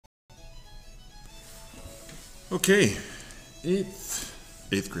Okay,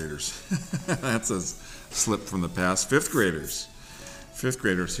 eighth graders. That's a slip from the past. Fifth graders.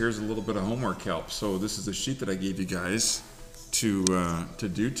 Here's a little bit of homework help. So this is a sheet that I gave you guys to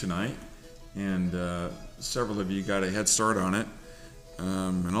do tonight, and several of you got a head start on it.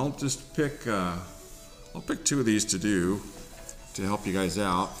 And I'll just pick two of these to do to help you guys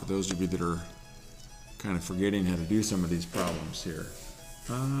out, for those of you that are kind of forgetting how to do some of these problems here.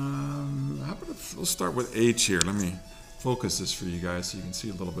 How about we'll start with H here. Let me focus this for you guys so you can see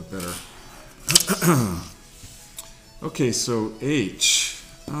a little bit better. Okay, so H.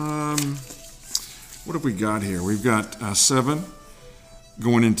 What have we got here? We've got 7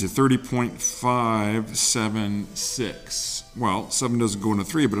 going into 30.576. Well, 7 doesn't go into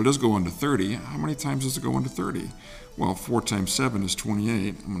 3, but it does go into 30. How many times does it go into 30? Well, 4 times 7 is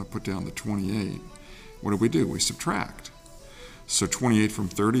 28. I'm going to put down the 28. What do? We subtract. So 28 from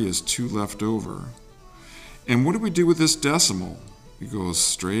 30 is 2 left over. And what do we do with this decimal? It goes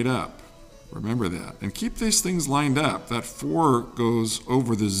straight up. Remember that. And keep these things lined up. That 4 goes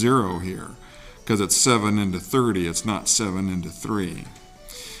over the 0 here because it's 7 into 30. It's not 7 into 3.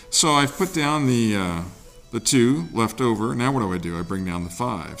 So I've put down the 2 left over. Now what do? I bring down the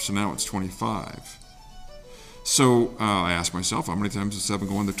 5. So now it's 25. So I ask myself, how many times does 7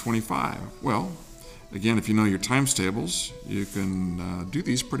 go into 25? Well, again, if you know your times tables, you can do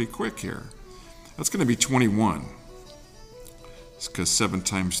these pretty quick here. That's going to be 21. It's because 7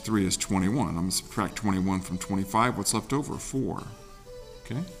 times 3 is 21. I'm going to subtract 21 from 25. What's left over? 4.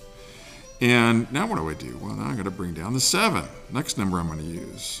 Okay? And now what do? Well, now I'm going to bring down the 7. Next number I'm going to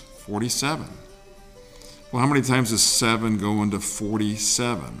use, 47. Well, how many times does 7 go into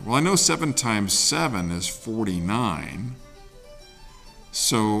 47? Well, I know 7 times 7 is 49.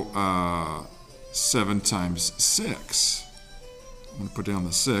 So 7 times 6, I'm going to put down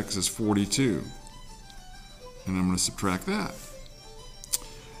the 6, is 42. And I'm going to subtract that.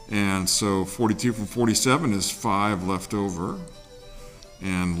 And so 42 from 47 is 5 left over.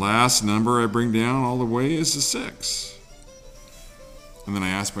 And last number I bring down all the way is the 6. And then I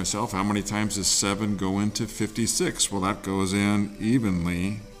ask myself, how many times does 7 go into 56? Well, that goes in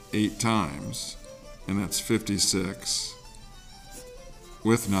evenly 8 times. And that's 56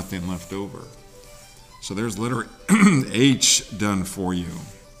 with nothing left over. So there's letter H done for you.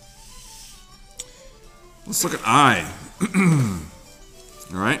 Let's look at I.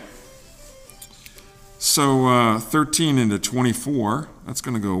 All right. So 13 into 24, that's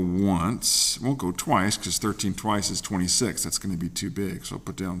going to go once. It won't go twice because 13 twice is 26. That's going to be too big. So I'll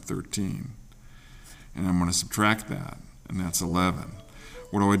put down 13. And I'm going to subtract that. And that's 11.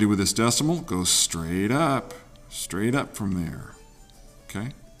 What do I do with this decimal? It goes straight up from there.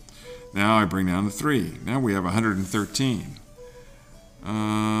 Okay. Now I bring down the 3. Now we have 113.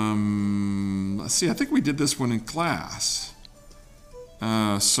 Let's see, I think we did this one in class.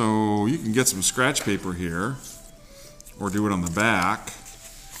 So you can get some scratch paper here, or do it on the back.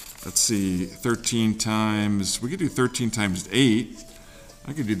 Let's see, 13 times, we could do 13 times 8.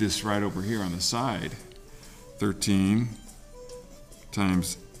 I could do this right over here on the side. 13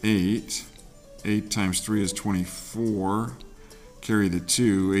 times 8. 8 times 3 is 24. Carry the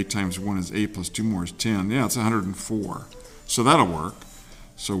 2. 8 times 1 is 8 plus 2 more is 10. Yeah, it's 104. So that'll work.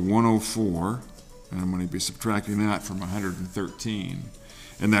 So 104, and I'm going to be subtracting that from 113.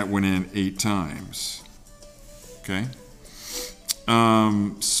 And that went in 8 times. Okay?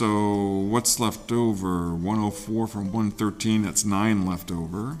 So what's left over? 104 from 113, that's 9 left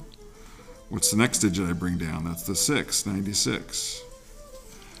over. What's the next digit I bring down? That's the 6, 96.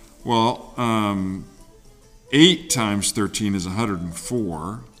 Well, 8 times 13 is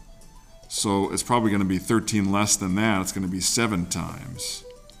 104, so it's probably going to be 13 less than that. It's going to be 7 times.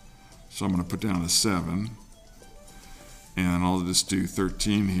 So I'm going to put down a 7, and I'll just do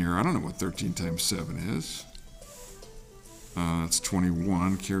 13 here. I don't know what 13 times 7 is. That's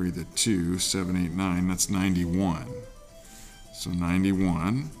 21, carry the 2, 7, 8, 9, that's 91. So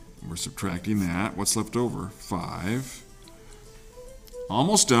 91, we're subtracting that. What's left over? 5.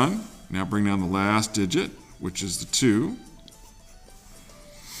 Almost done. Now bring down the last digit, which is the 2.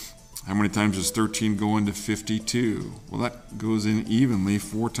 How many times does 13 go into 52? Well, that goes in evenly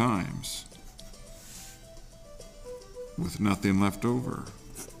 4 times with nothing left over.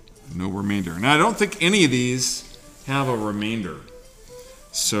 No remainder. Now, I don't think any of these have a remainder.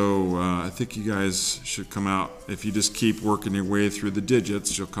 So I think you guys should come out, if you just keep working your way through the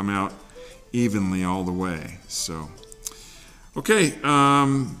digits, you'll come out evenly all the way. So, okay,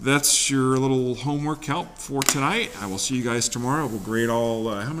 that's your little homework help for tonight. I will see you guys tomorrow. We'll grade all,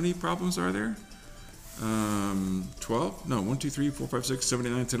 how many problems are there? 12? No, 1, 2, 3, 4, 5, 6, 7, 8,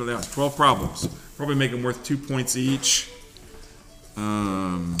 9, 10, 11, 12 problems. Probably make them worth 2 points each.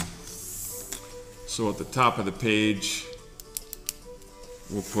 So at the top of the page,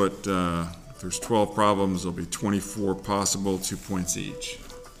 we'll put, if there's 12 problems, there'll be 24 possible, 2 points each.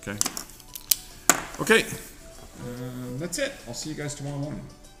 Okay? Okay. That's it. I'll see you guys tomorrow morning.